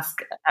always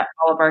ask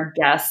all of our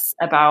guests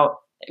about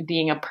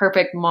being a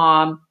perfect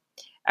mom,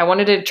 I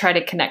wanted to try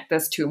to connect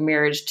this to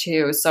marriage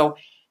too. So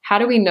how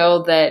do we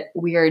know that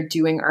we are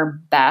doing our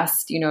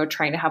best, you know,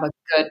 trying to have a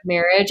good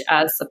marriage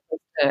as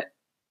opposed to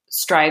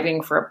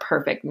striving for a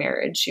perfect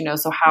marriage, you know?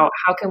 So how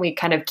can we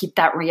kind of keep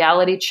that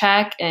reality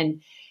check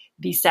and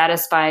be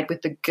satisfied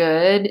with the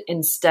good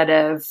instead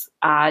of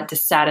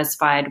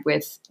dissatisfied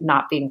with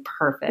not being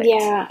perfect?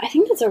 Yeah, I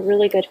think that's a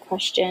really good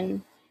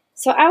question.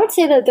 So I would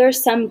say that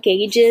there's some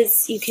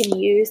gauges you can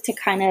use to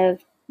kind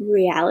of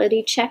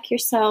reality check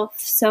yourself.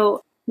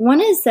 So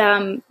one is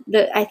I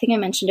think I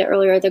mentioned it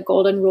earlier, the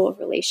golden rule of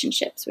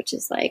relationships, which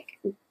is like,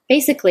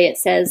 basically it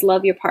says,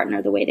 love your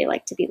partner the way they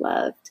like to be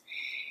loved.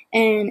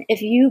 And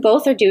if you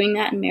both are doing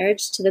that in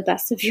marriage to the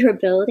best of your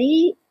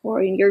ability,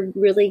 or you're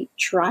really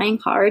trying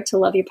hard to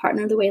love your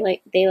partner the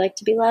way they like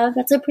to be loved,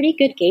 that's a pretty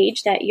good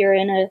gauge that you're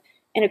in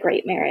a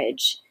great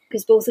marriage,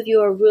 because both of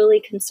you are really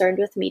concerned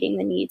with meeting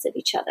the needs of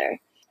each other.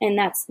 And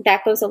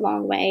that goes a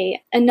long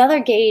way. Another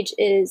gauge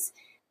is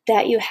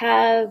that you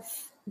have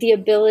the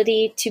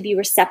ability to be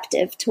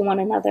receptive to one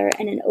another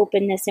and an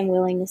openness and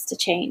willingness to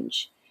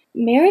change.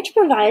 Marriage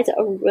provides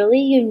a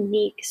really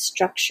unique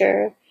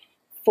structure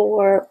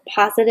for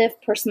positive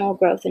personal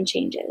growth and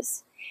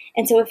changes.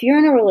 And so if you're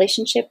in a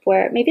relationship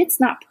where maybe it's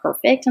not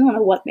perfect, I don't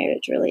know what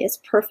marriage really is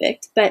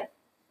perfect, but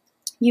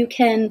you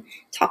can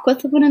talk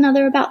with one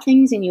another about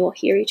things and you will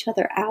hear each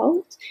other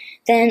out,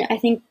 then I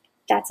think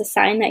that's a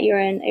sign that you're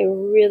in a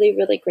really,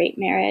 really great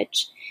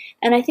marriage.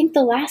 And I think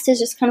the last is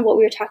just kind of what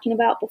we were talking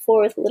about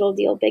before with little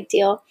deal, big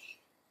deal.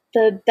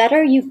 the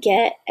better you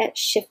get at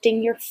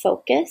shifting your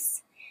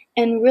focus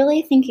and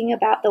really thinking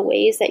about the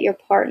ways that your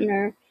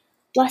partner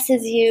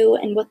blesses you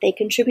and what they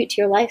contribute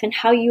to your life and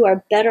how you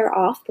are better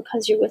off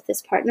because you're with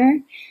this partner,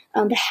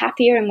 the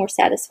happier and more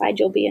satisfied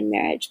you'll be in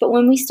marriage. But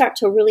when we start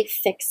to really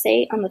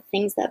fixate on the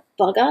things that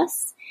bug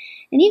us,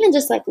 and even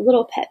just like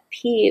little pet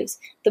peeves,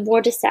 the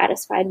more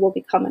dissatisfied we'll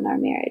become in our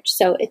marriage.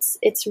 So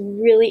it's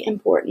really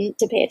important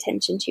to pay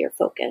attention to your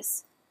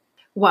focus.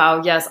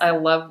 Wow. Yes. I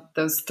love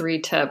those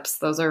 3 tips.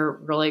 Those are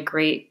really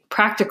great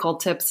practical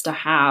tips to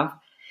have.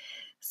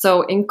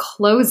 So in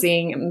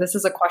closing, and this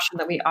is a question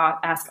that we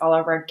ask all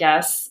of our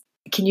guests,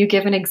 can you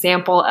give an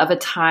example of a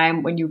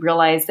time when you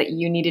realized that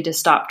you needed to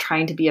stop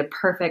trying to be a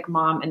perfect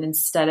mom and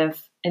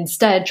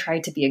instead try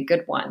to be a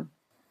good one?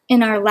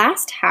 In our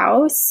last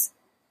house,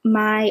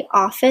 my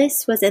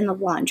office was in the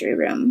laundry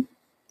room,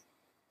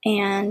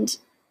 and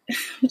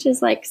which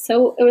is like,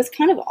 so it was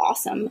kind of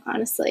awesome,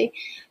 honestly.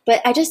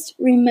 But I just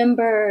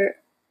remember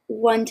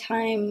one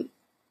time,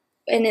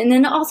 and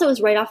then also it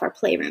was right off our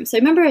playroom. So I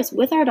remember I was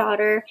with our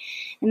daughter,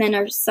 and then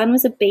our son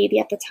was a baby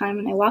at the time,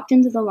 and I walked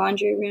into the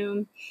laundry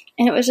room,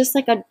 and it was just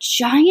like a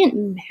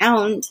giant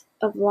mound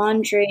of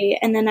laundry.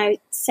 And then I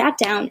sat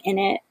down in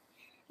it,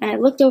 and I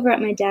looked over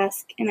at my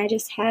desk, and I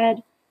just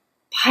had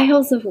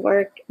piles of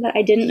work that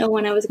I didn't know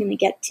when I was going to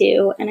get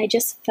to, and I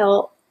just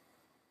felt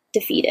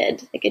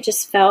defeated. Like it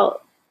just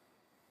felt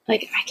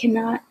like I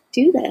cannot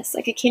do this.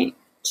 Like I can't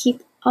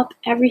keep up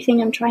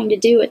everything I'm trying to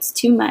do. It's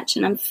too much,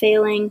 and I'm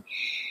failing.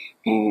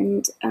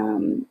 And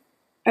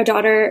our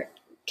daughter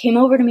came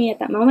over to me at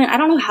that moment. I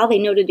don't know how they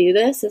know to do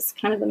this. It's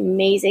kind of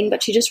amazing,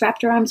 but she just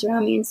wrapped her arms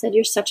around me and said,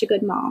 "You're such a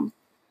good mom."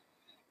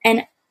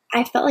 And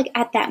I felt like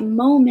at that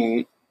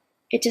moment,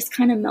 it just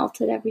kind of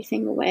melted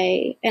everything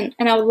away. And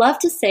I would love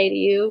to say to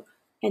you,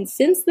 and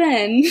since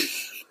then,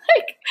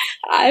 like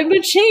I'm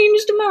a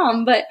changed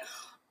mom, but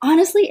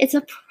honestly, it's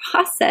a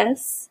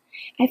process.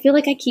 I feel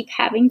like I keep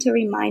having to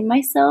remind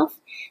myself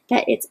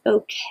that it's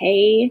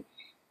okay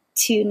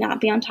to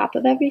not be on top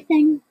of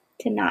everything,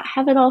 to not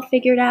have it all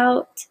figured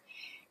out.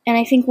 And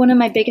I think one of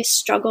my biggest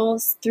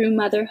struggles through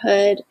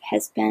motherhood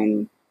has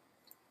been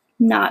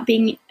not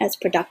being as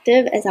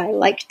productive as I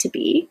like to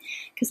be,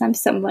 because I'm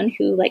someone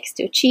who likes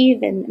to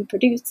achieve and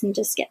produce and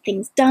just get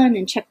things done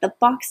and check the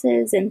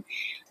boxes. And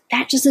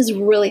that just is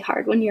really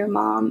hard when you're a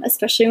mom,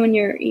 especially when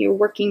you're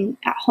working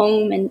at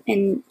home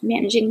and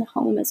managing the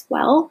home as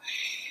well.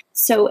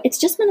 So it's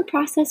just been a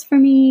process for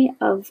me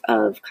of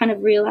kind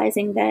of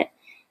realizing that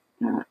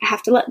I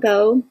have to let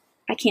go.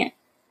 I can't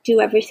do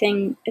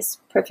everything as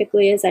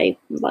perfectly as I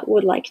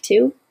would like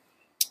to,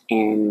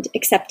 and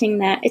accepting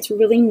that it's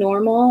really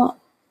normal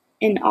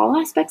in all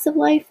aspects of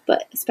life,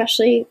 but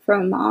especially for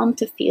a mom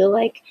to feel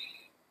like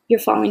you're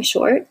falling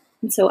short.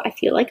 And so I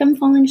feel like I'm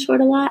falling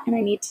short a lot, and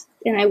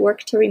I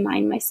work to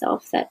remind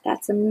myself that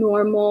that's a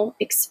normal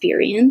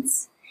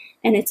experience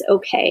and it's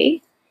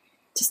okay,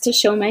 just to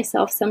show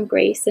myself some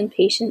grace and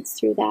patience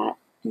through that,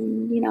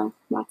 and,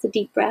 lots of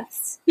deep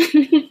breaths.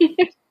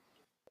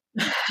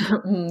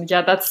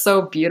 Yeah, that's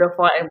so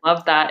beautiful. I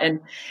love that.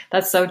 And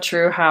that's so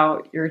true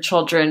how your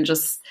children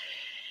just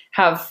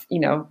have,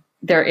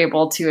 they're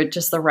able to, at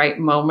just the right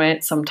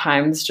moment,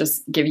 sometimes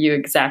just give you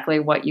exactly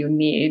what you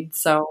need.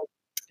 So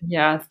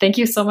yeah, thank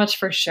you so much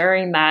for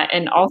sharing that.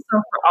 And also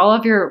for all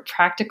of your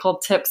practical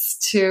tips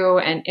too,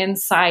 and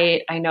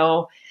insight. I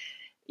know,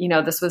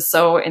 this was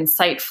so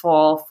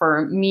insightful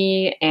for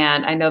me.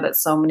 And I know that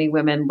so many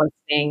women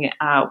listening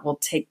will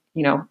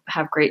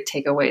have great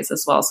takeaways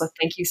as well. So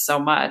thank you so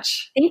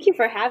much. Thank you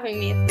for having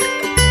me.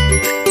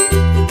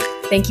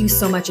 Thank you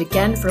so much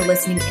again for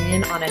listening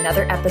in on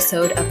another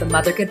episode of the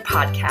Mothergood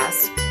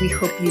podcast. We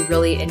hope you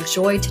really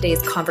enjoyed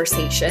today's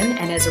conversation.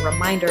 And as a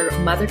reminder,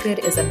 Mothergood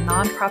is a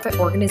nonprofit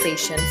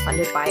organization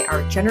funded by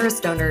our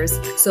generous donors.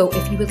 So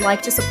if you would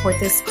like to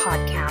support this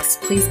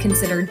podcast, please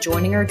consider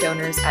joining our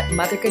donors at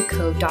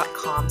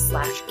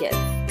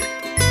mothergoodco.com/give.